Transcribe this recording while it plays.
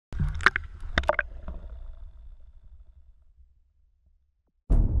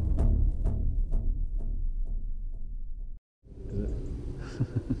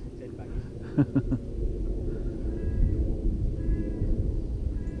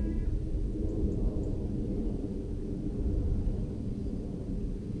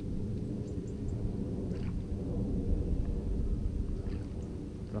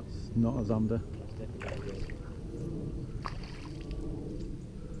That's not a Zander.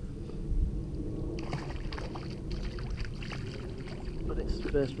 But it's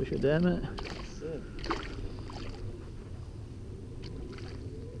the first fish of the day, mate.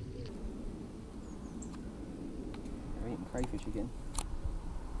 They're eating crayfish again.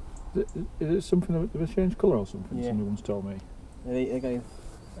 Is it something that they change colour or something? Yeah. Someone's told me. They go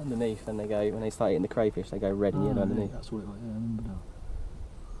underneath, and they go, when they start eating the crayfish, they go red and yellow underneath. That's what it like, yeah, I remember now.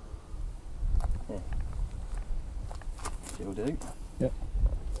 It'll do. Yep.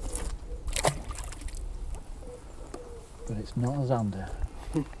 But it's not a Zander.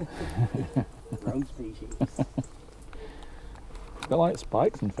 Wrong species. They're like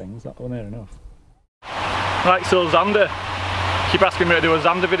spikes and things, that one near enough. Right, so Zander. Keep asking me to do a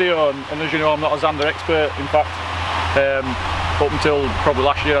Zander video, and as you know, I'm not a Zander expert. In fact, up until probably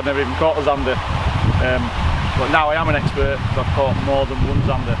last year, I'd never even caught a Zander. But now I am an expert, because I've caught more than one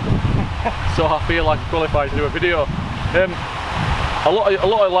Zander. So I feel like I'm qualified to do a video. A lot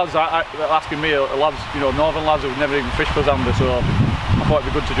of lads are asking me, lads, you know, northern lads who've never even fished for Zander, so I thought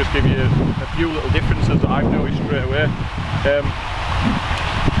it'd be good to just give you a few little differences that I've noticed straight away.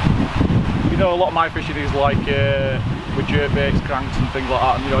 You know, a lot of my fishing is like with jerkbaits, cranks and things like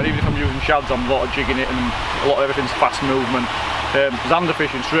that, and you know, and even if I'm using shads, I'm a lot of jigging it, and a lot of everything's fast movement. Zander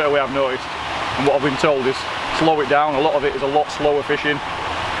fishing, straight away I've noticed, and what I've been told is slow it down. A lot of it is a lot slower fishing.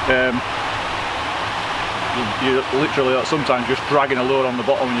 You're literally sometimes just dragging a lure on the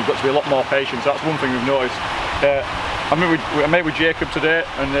bottom, and you've got to be a lot more patient. So that's one thing we've noticed. I met with Jacob today,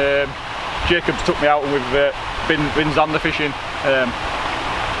 and Jacob's took me out, and we've been Zander fishing.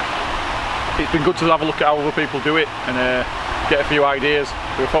 It's been good to have a look at how other people do it and get a few ideas.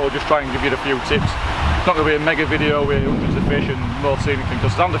 So I thought we'd just try and give you a few tips. It's not going to be a mega video with hundreds of fish and more scenic things,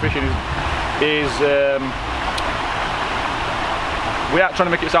 because Zander fishing is we aren't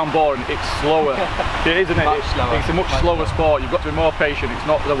trying to make it sound boring, it's slower. It is, isn't it? It's a much slower sport. You've got to be more patient. It's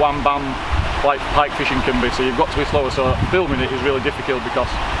not the wham bam like pike fishing can be, so you've got to be slower. So filming it is really difficult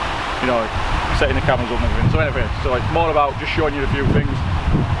because, you know, setting the cameras up and everything. So anyway, so it's more about just showing you a few things.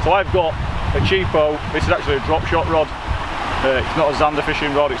 So I've got a cheapo, this is actually a drop shot rod. It's not a Zander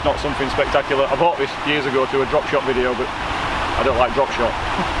fishing rod, it's not something spectacular. I bought this years ago to do a drop shot video, but I don't like drop shot.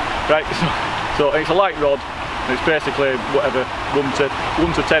 Right, so it's a light rod. And it's basically whatever, 1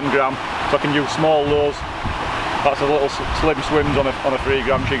 to 10 gram, so I can use small lures. That's a little slim swims on a 3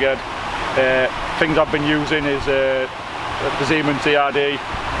 gram jig head. Things I've been using is the Zeman TRD,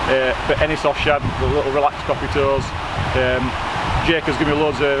 but any soft shad, the little relaxed coffee toes. Jake has given me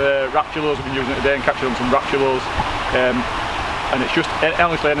loads of Rapture lures. I've been using it today and catching on some Rapture lures. And it's just,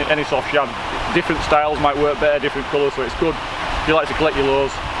 honestly, any soft shad. Different styles might work better, different colours, so it's good if you like to collect your lures.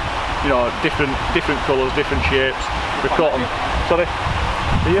 You know, different colours, different shapes. We've caught them. Sorry.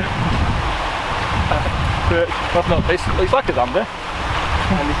 Yeah. It's like a Zander.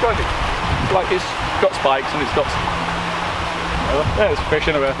 And it's like it's got spikes and it's got. Yeah, it's fish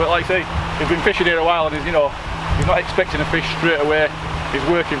anyway. But like I say, he's been fishing here a while, and he's, you know, he's not expecting a fish straight away. He's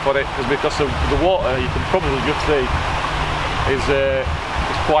working for it because of the water. You can probably just see is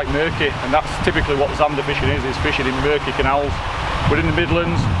it's quite murky, and that's typically what Zander fishing is fishing in murky canals. We're in the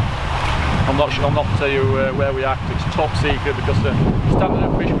Midlands. I'm not tell you where we are. It's top secret because the standard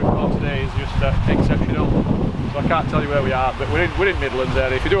of fish we've got today is just exceptional. So I can't tell you where we are, but we're in Midlands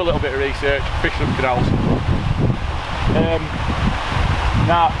area. If you do a little bit of research, fish some canals.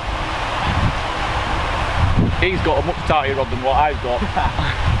 Now he's got a much tighter rod than what I've got,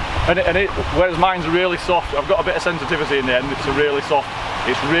 whereas mine's really soft. I've got a bit of sensitivity in the end. It's a really soft.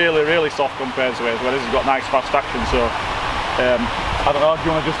 It's really soft compared to his, whereas he's got nice fast action. So I don't know. Do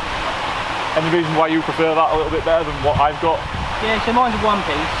you want to just? Any reason why you prefer that a little bit better than what I've got? Yeah, so mine's a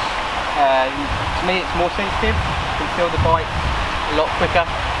 1-piece. To me it's more sensitive. You can feel the bite a lot quicker.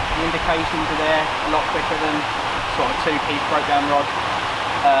 The indications are there a lot quicker than sort of a 2-piece broke down rod.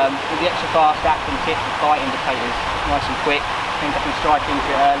 With the extra fast acting tip, the bite indicators nice and quick. I think I can strike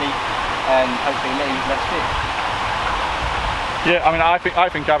into it early and hopefully leave less fish. Yeah, I mean I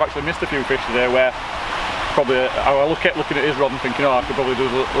think I've actually missed a few fish today where probably I kept looking at his rod and thinking, oh, I could probably do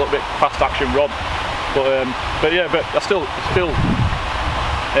a little bit fast action rod, but yeah, but I still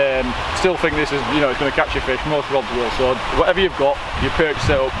think this is, you know, it's going to catch your fish. Most rods will. So whatever you've got, you purchase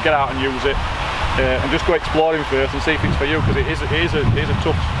it up, get out and use it, and just go exploring first and see if it's for you, because it is a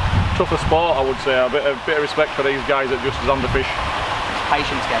tougher sport, I would say. A bit of respect for these guys that just Zander fish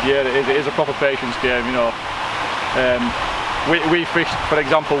patience game. Yeah, it is a proper patience game, you know. We fished, for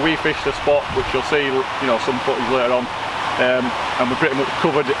example, we fished a spot which you'll see, you know, some footage later on, and we pretty much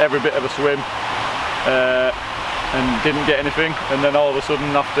covered every bit of a swim and didn't get anything, and then all of a sudden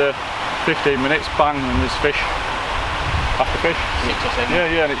after 15 minutes, bang, and there's fish after fish. 6 or 7.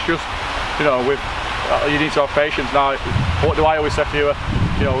 Yeah, and it's just, you know, you need to have patience. Now, what do I always say to you?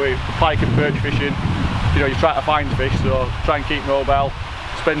 You know, with pike and perch fishing, you know, you try to find fish, so try and keep mobile.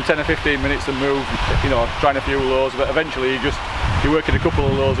 Spend 10 or 15 minutes and move, you know, trying a few lures, but eventually you're working a couple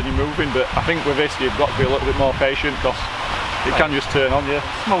of lures and you're moving. But I think with this you've got to be a little bit more patient, because it can just turn on you.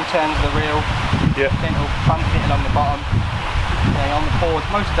 Small turns of the reel, gentle bump it along the bottom, on the pause.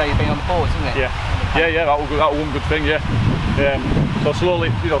 Most of the day you've been on the pause, isn't it? Yeah, that was one good thing, yeah. So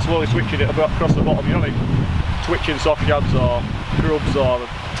slowly switching it across the bottom, you know, like twitching soft shads or grubs or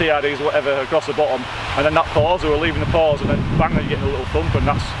TRDs or whatever across the bottom, and then that pause, we're leaving the pause, and then bang, you're getting a little thump, and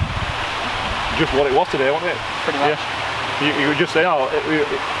that's just what it was today, wasn't it? Pretty much. Yeah. You would just say,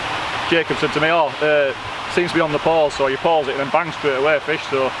 Jacob said to me, seems to be on the pause, so you pause it and then bang, straight away fish.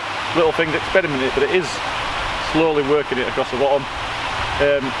 So little things, experiment it, but it is slowly working it across the bottom.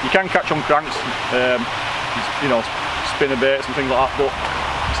 You can catch on cranks, you know, spinner baits and things like that, but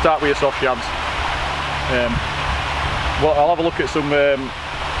start with your soft shads. Well, I'll have a look at some.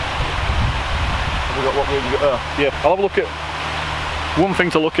 I'll have a look at one thing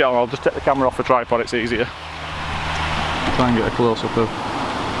to look at. I'll just take the camera off the tripod, it's easier. Try and get a close up of.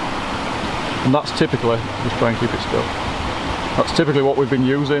 And that's typically, just try and keep it still. That's typically what we've been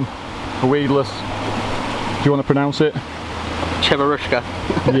using. A weedless. Do you want to pronounce it? Chebarushka.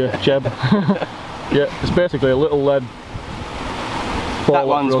 Yeah, Cheb. Yeah, it's basically a little lead. That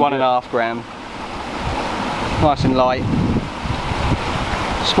one's 1.5 gram. Nice and light.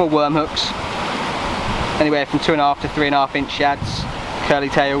 Small worm hooks. Anywhere from 2.5 to 3.5 inch shads, curly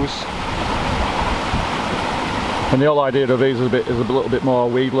tails. And the whole idea of these is a little bit more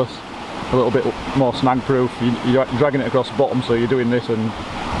weedless, a little bit more snag proof. You're dragging it across the bottom, so you're doing this, and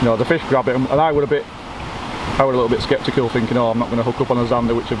you know the fish grab it. And I were a little bit sceptical, thinking, oh, I'm not going to hook up on a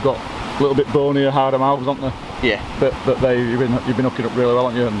Zander, which have got a little bit bonier, harder mouths, aren't they? Yeah. But you've been hooking up really well,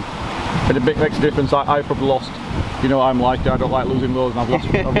 haven't you? And it makes a difference. I've probably lost, you know, I'm like, I don't like losing loads, and I've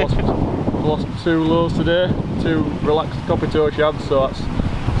lost 2 loads today, 2 relaxed copper toe shads, so it's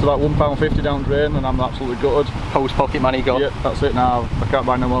about £1.50 down drain, and I'm absolutely gutted. Paul's pocket money gone. Yeah, that's it now. I can't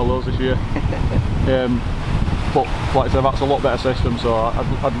buy no more loads this year. But like I said, that's a lot better system, so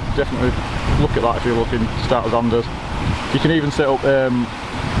I'd definitely look at that if you're looking to start with Zanders. You can even set up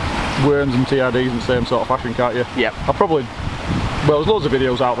worms and TRDs in the same sort of fashion, can't you? Yeah. Well, there's loads of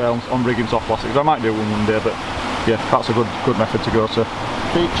videos out there on rigging soft plastics. I might do one day, but yeah, that's a good method to go to.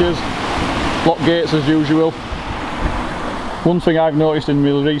 Features, lock gates as usual. One thing I've noticed in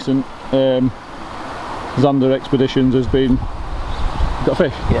really recent Zander expeditions has been, got a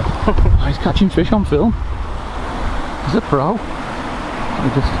fish? Yeah. Oh, he's catching fish on film. He's a pro. Let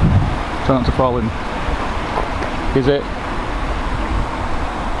me just try not to fall in. Is it?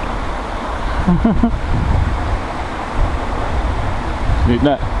 Need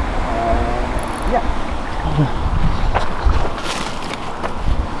net? Yeah.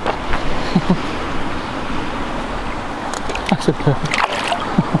 That's a perfect.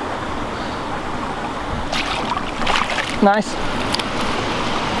 Nice.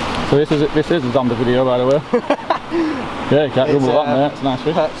 So this is a Zander video, by the way. Yeah, you can't grumble at that, mate. It's a nice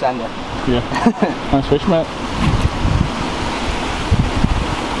fish. Zander. Yeah. Nice fish, mate.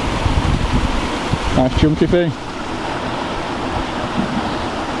 Nice chunky thing.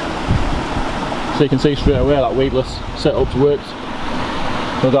 So you can see straight away that weedless setup's worked.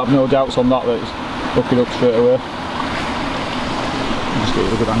 I'd have no doubts on that it's hooking up straight away. Just get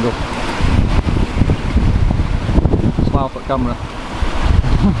it with a good angle. Smile for the camera.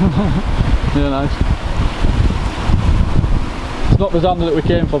 Yeah, nice. It's not the Zander that we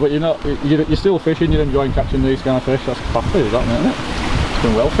came for, but you're still fishing, you're enjoying catching these kind of fish. That's fast food, isn't it? It's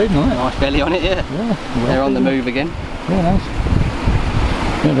been well feeding, hasn't it? Nice belly on it, yeah. Yeah. They're on the move again. Yeah, nice.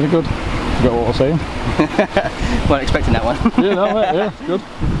 Yeah, very good. Forgot what I was saying. Weren't expecting that one. Yeah, no, mate, yeah, it's good.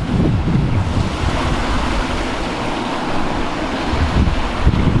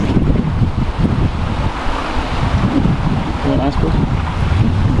 Yeah, nice, good.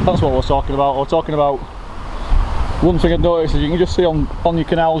 That's what we're talking about. We're talking about one thing I've noticed is you can just see on your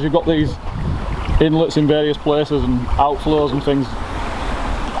canals you've got these inlets in various places and outflows and things.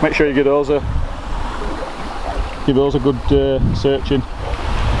 Make sure you give those a good searching.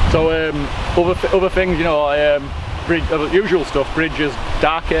 So other things, you know, usual stuff, bridges,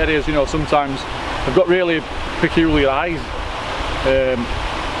 dark areas, you know, sometimes they've got really peculiar eyes.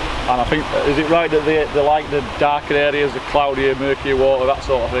 And I think, is it right that they like the darker areas, the cloudier, murkier water, that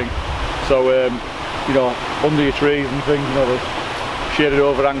sort of thing. So, you know, under your trees and things, you know, the shaded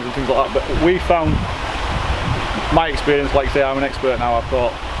overhangs and things like that. But we found, my experience, like I say, I'm an expert now, I've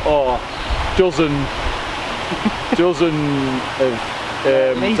got, dozen of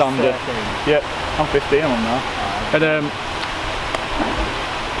Zander. Yeah, I'm 15 on now. And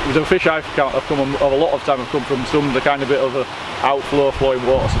the fish I've come a lot of time, I've come from some the kind of bit of a outflow flowing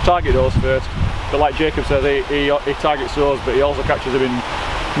water, so target those first. But like Jacob says, he targets those, but he also catches them in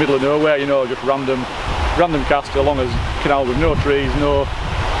middle of nowhere, you know, just random cast along as canal with no trees, no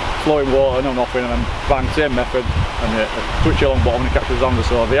flowing water, no nothing, and then bang, same method, and twitch along bottom and he catches Zander.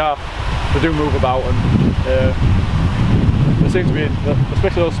 So they do move about, and there seem to be,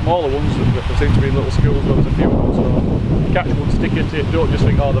 especially those smaller ones, there seem to be little schools where there's a few of them. So catch one, stick it, don't just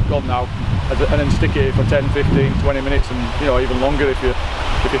think, oh, they've gone now, and then stick it for 10, 15, 20 minutes, and you know, even longer if you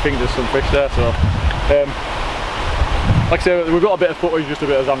think there's some fish there. So like I say, we've got a bit of footage, just a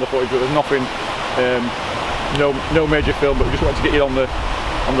bit of Zander footage, but there's nothing, no major film, but we just wanted to get you on the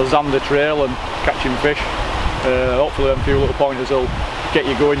Zander trail and catching fish. Hopefully a few little pointers will get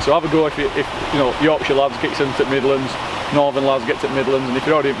you going. So have a go if you know, Yorkshire lads, get you sent to Midlands, Northern lads get to Midlands, and if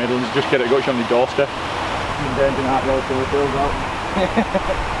you're already at Midlands, just get it, go on your doorstep. In danger out there till it fills out.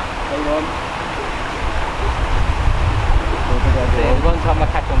 Hold on. The one time I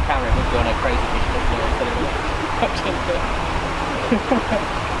catch on camera, it was on a crazy fish instead of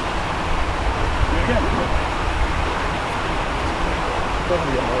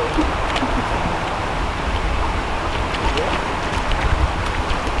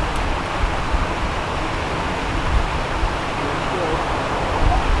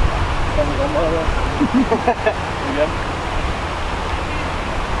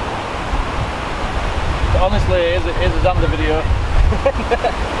Honestly, it is a Zander video.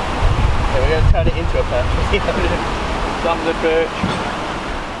 Yeah, we're going to turn it into a perch. Zander perch.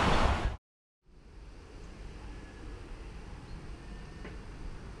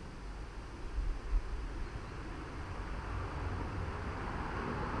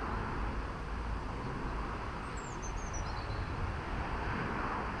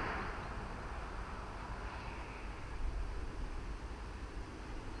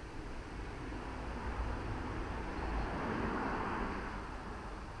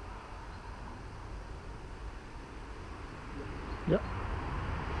 Yep.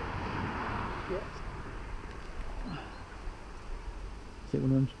 Yes. Is it one of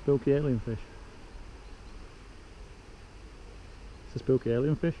them spooky alien fish? It's a spooky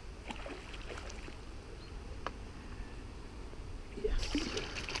alien fish. Yes.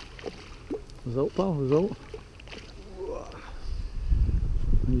 Result, pal, result.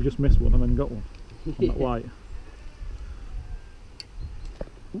 And you just missed one and then got one on that white.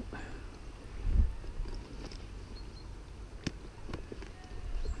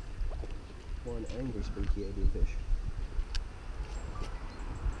 One angry spooky alien fish.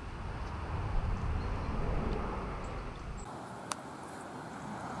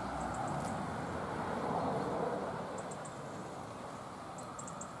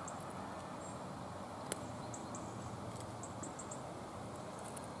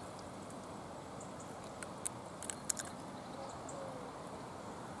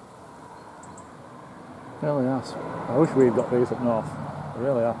 Really nice. I wish we'd got these up north. They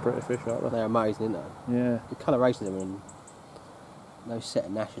really are pretty fish, aren't they? They're amazing, aren't they? Yeah. The coloration of them and those set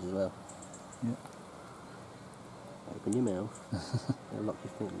of gnashes as well. Yeah. Open your mouth.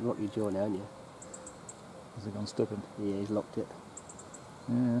 Lock your jaw now, haven't you? Has he gone stubborn? Yeah, he's locked it.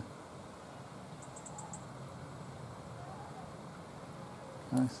 Yeah.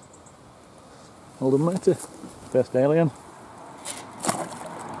 Nice. Hold on, matey. First alien.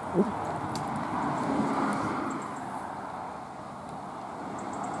 Ooh.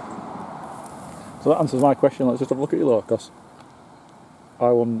 So that answers my question. Let's just have a look at your lure, because I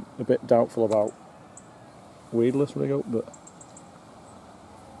wasn't a bit doubtful about weedless rig up, but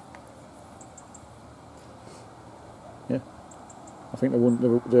yeah, I think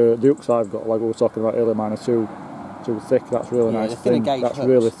the hooks I've got, like we were talking about earlier, mine are too thick. That's really nice. Thin. That's hooks.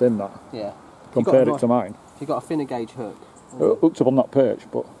 Really thin. That. Yeah. Compared it to mine. If you've got a thinner gauge hook. Hooked up on that perch,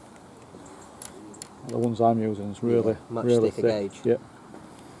 but the ones I'm using is really much really thicker thick. gauge. Yeah.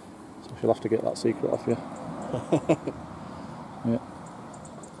 You'll have to get that secret off you. Yeah.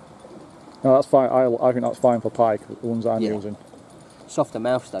 No, that's fine. I think that's fine for pike, the ones I'm using. Softer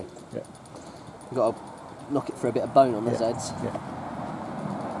mouths though. Yeah. You've got to knock it for a bit of bone on those heads. Yeah.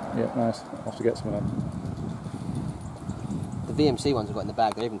 Yeah, nice. I'll have to get some of them. The VMC ones I've got in the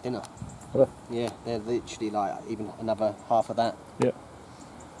bag, they're even thinner. Are Yeah, they're literally like even another half of that. Yeah.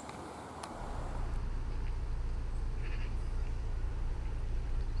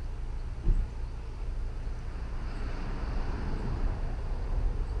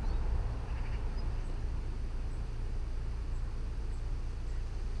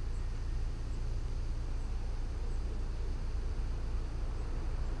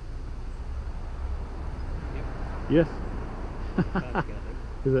 Yes.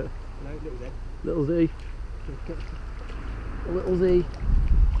 Is it? No, little Z. Little Z. A little Z.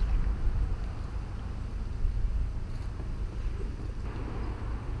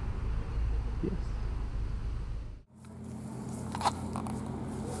 Yes.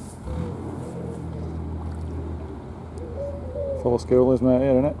 Full of school, isn't it,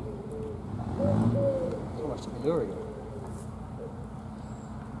 here, isn't it? It's almost alluring.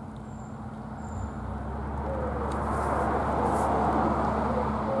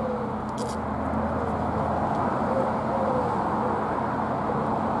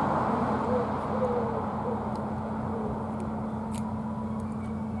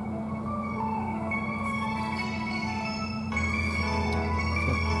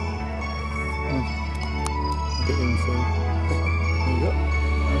 Get in, so there you go.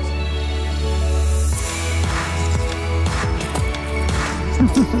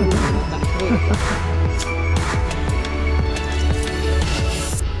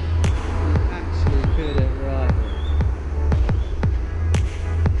 Actually could it right.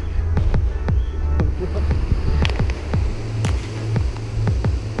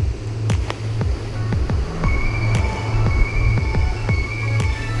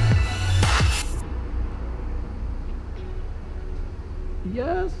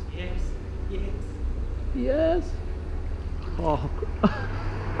 Yes. Yes. Yes. Yes. Oh.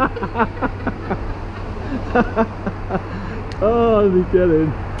 Oh, I'm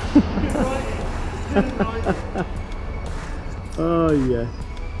kidding. Oh yeah.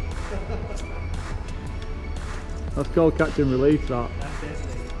 That's called catch and release, that. That's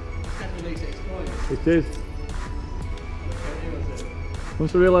definitely. Catch and release exploit. It is.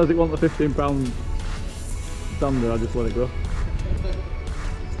 Once I realised it wasn't a £15 Zander, I just let it go.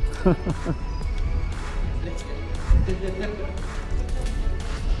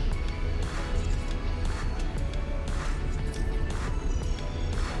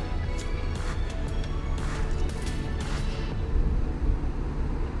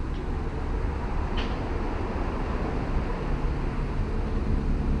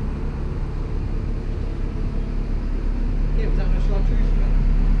 Yeah, was that a chartreuse gun?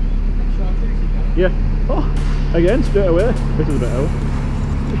 Chartreuse gun? Yeah. Oh, again, straight away. This is a bit out.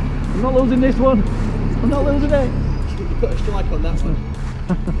 I'm not losing this one. I'm not losing it. You put a strike on that one.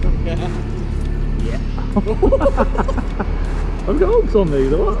 Yeah. I've got hooks on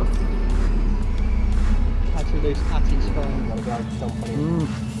these, or what? Catch and release at its phone. Gotta go dump on it.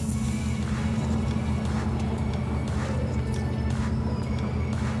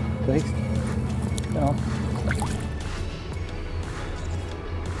 Thanks. Come on.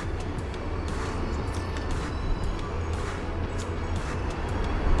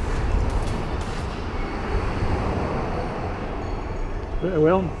 Pretty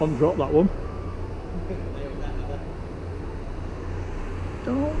well, on drop that one.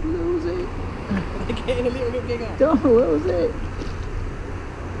 Don't lose it. They're getting a little bit bigger. Don't lose it.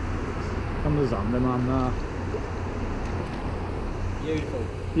 I'm the Zander man now. Beautiful.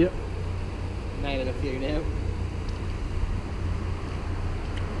 Yep. Nailing a few now.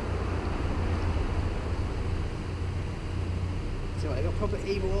 So they've got proper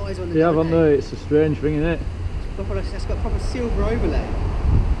evil eyes on the Yeah, haven't they? It's a strange thing, isn't it? It's got proper silver overlay.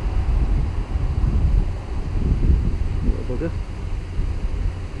 Little bugger.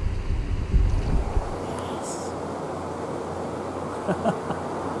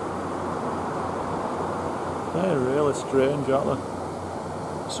 They're really strange, aren't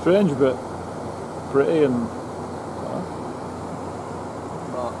they? Strange but pretty and...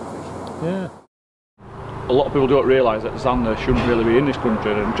 yeah. A lot of people don't realise that Zander shouldn't really be in this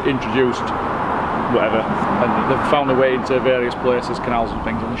country and introduced whatever, and they've found a way into various places, canals and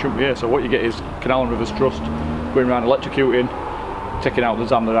things, and they shouldn't be here. So what you get is Canal and Rivers Trust going around electrocuting, taking out the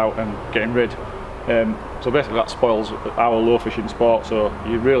Zander out and getting rid. So basically that spoils our low fishing sport, so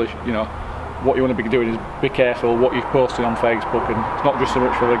you really, you know, what you want to be doing is be careful what you're posting on Facebook, and it's not just so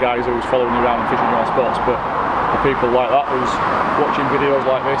much for the guys who's following you around and fishing your spots, but for people like that who's watching videos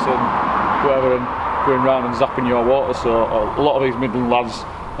like this and whatever and going around and zapping your water. So a lot of these Midland lads,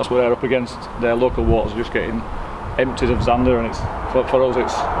 that's what they're up against. Their local waters are just getting empties of Zander, and it's for us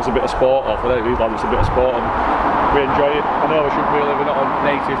it's a bit of sport, or for these lads it's a bit of sport, and we enjoy it. I know we shouldn't really, we're not on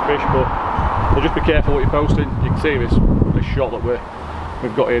native fish, but just be careful what you're posting. You can see this shot that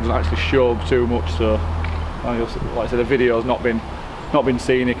we've got here doesn't actually show too much, so like I said, the video's not been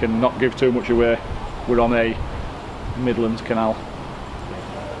scenic and not give too much away. We're on a Midlands canal.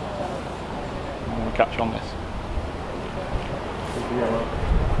 I'm going to catch on this.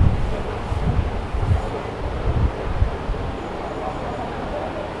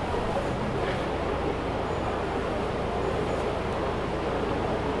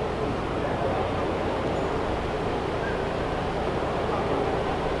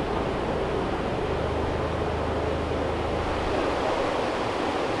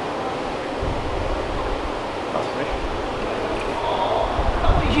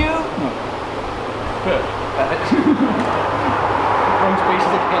 Wrong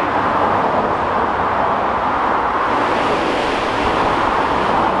species again.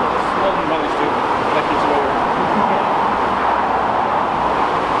 Swan managed to make its way.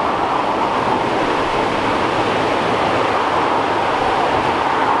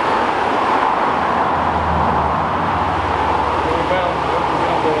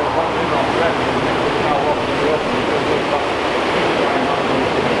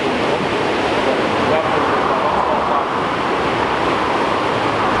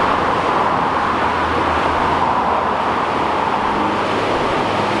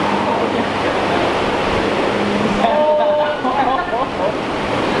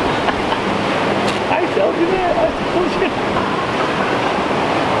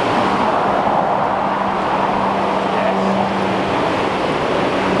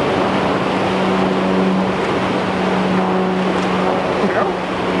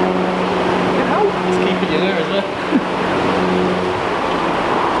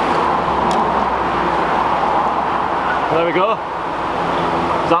 There we go.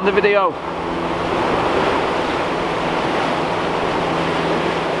 Zander video.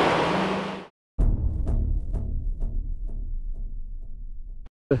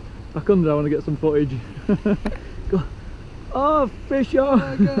 Back under, I want to get some footage. Go. Oh, fish on!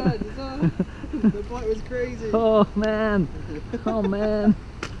 Oh my god, the bite was crazy. Oh man! Oh man!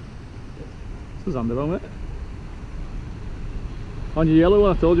 It's a Zander, isn't it? On your yellow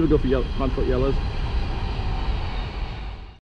one, I told you we'd go for man foot yellows.